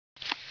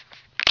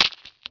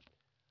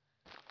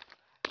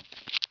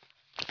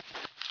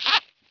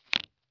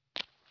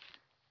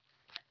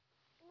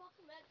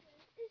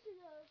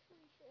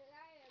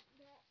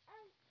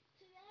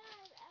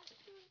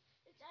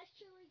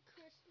actually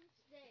Christmas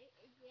Day,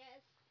 and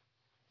yes,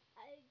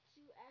 I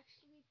do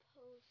actually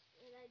post,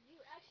 and I do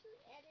actually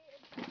edit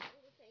and post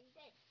on the same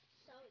day,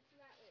 so it's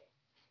not weird.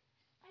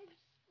 I'm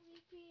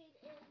sleeping,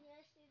 and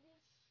yes, it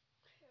is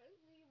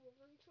currently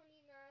 1:29,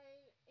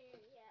 and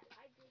yeah,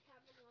 I did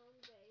have a long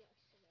day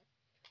yesterday.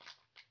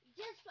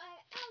 Just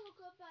fine. I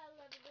woke up at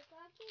 11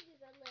 o'clock. It is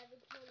 11:29.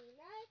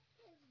 Let's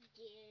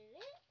get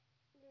it.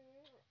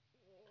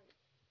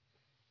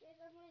 Yes,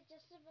 I'm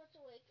just about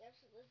to wake up,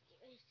 so let's get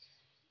it.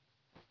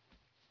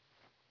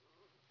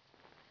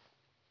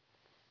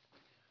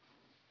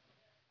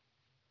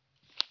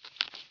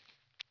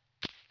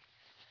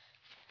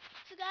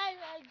 So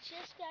guys, I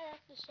just got out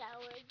the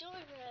shower,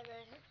 doing whatever,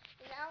 and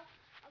now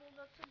I'm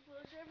about to blow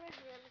dry my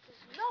hair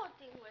because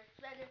nothing works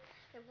better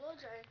than blow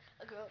drying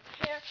a girl's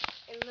hair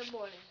in the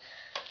morning.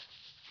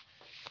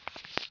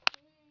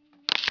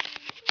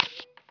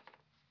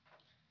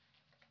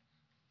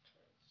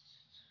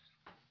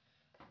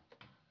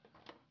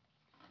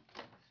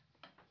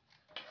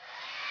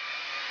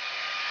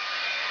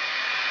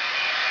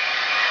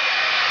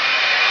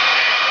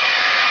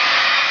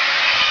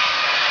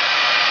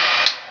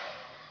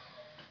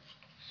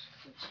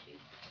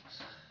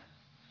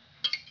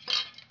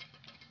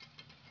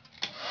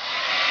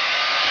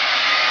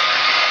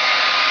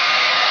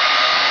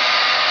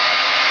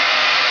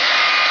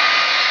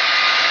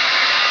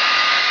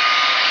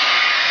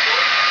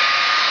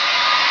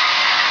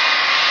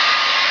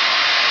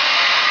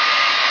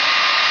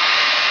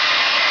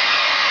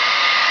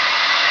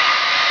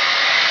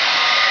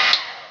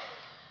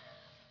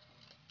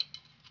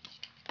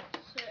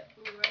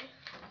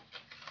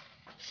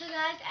 So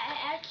guys,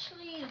 I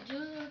actually do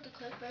the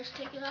clip first,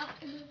 take it off,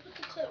 and then put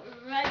the clip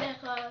right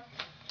back on.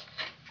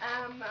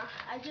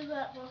 I do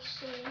that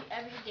mostly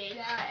every day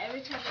now,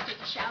 every time I take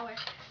a shower.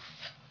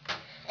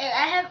 And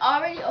I have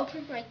already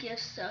opened my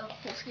gifts, so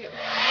let's get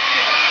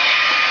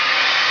right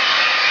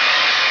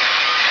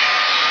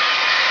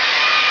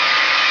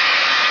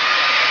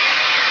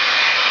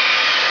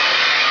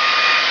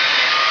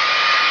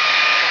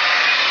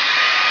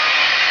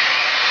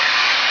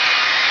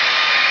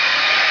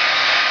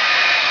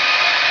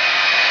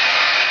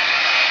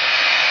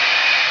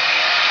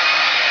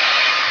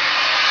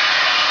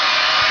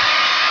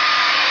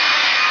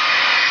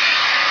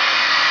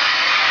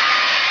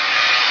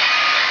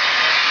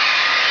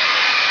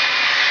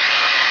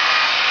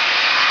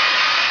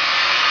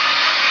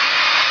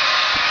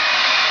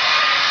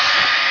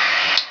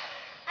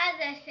As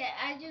I said,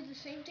 I do the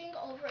same thing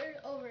over and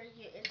over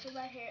again until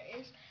my hair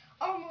is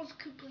almost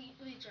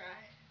completely dry.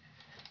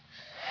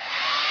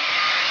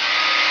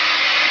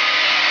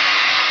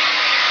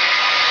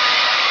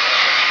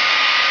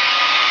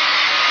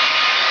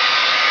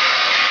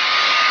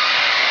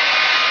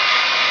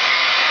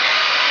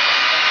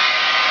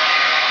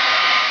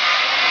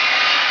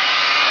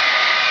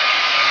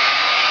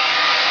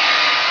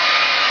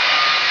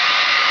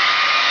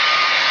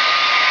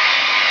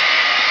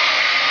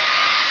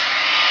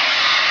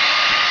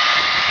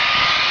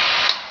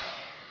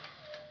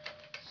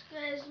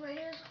 Guys, my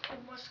hair is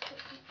almost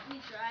completely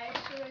dry,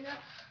 so right now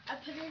I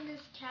put in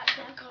this cap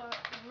back on,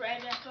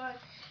 right back on,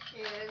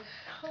 and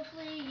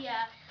hopefully,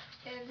 yeah,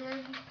 and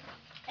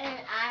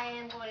I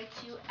am going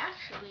to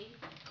actually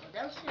go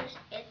downstairs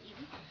and eat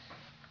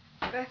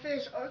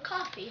breakfast or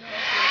coffee,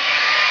 hopefully.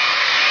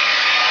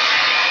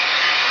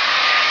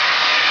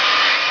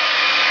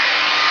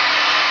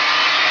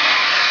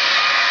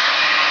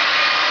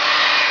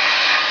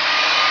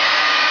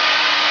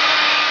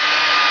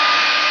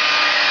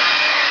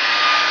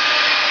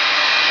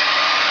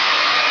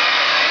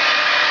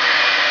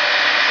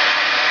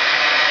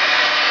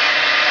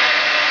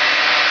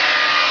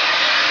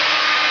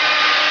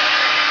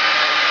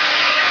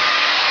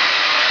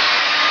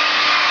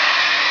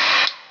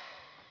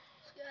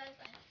 Guys,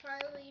 I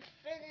finally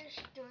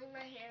finished doing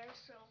my hair,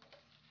 so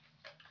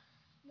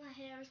my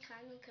hair is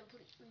kind of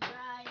completely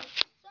dry.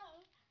 So,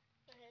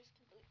 my hair is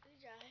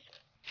completely dry.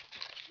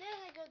 Then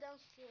I go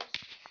downstairs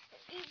and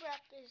eat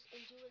breakfast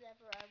and do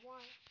whatever I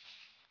want.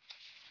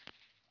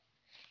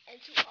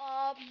 And to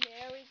all,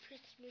 Merry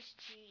Christmas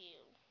to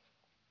you.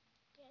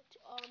 Yeah, to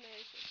all,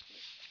 Merry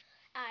Christmas.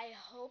 I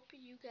hope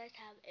you guys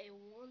have a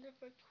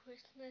wonderful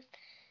Christmas.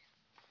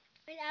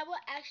 And I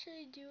will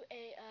actually do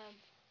a,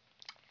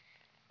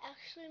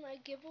 actually my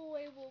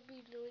giveaway will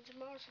be doing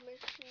tomorrow, so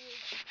make sure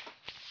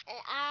and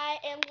I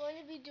am going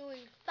to be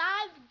doing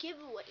 5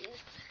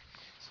 giveaways.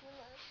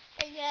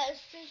 And yeah,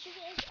 since you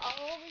guys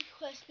all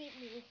requested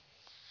me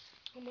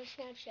on my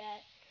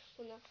Snapchat,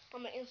 on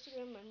my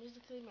Instagram, my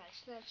Musical.ly, my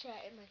Snapchat,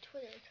 and my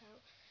Twitter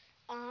account,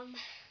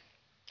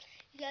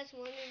 you guys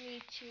wanted me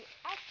to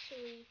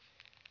actually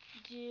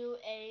do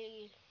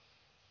a,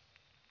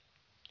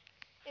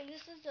 and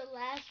this is the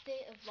last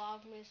day of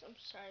Vlogmas. I'm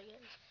sorry,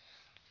 guys.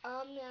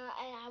 Yeah,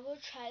 and I will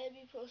try to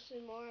be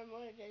posting more and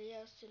more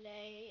videos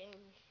today, and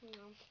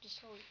this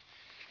whole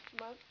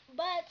month.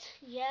 But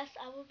yes,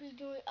 I will be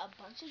doing a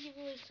bunch of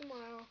giveaways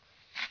tomorrow.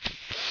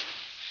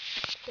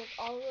 With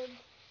all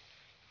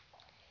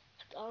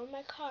of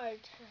my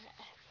cards.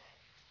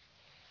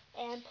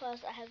 And plus,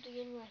 I have to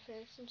give my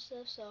friends some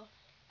stuff, so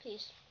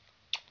peace.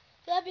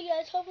 Love you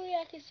guys. Hopefully,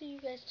 I can see you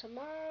guys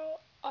tomorrow,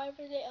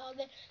 every day, all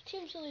day.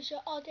 Team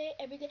Jaleisha, all day,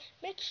 every day.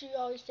 Make sure you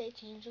always say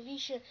Team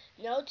Jaleisha,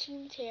 no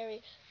Team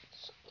Terry.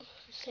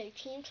 Say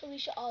Team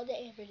Jaleisha all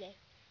day, every day.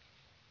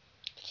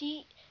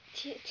 Team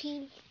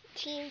TALISHIA.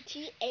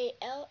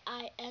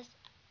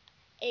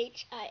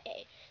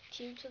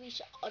 Team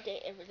Jaleisha all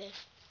day, every day.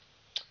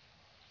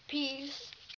 Peace.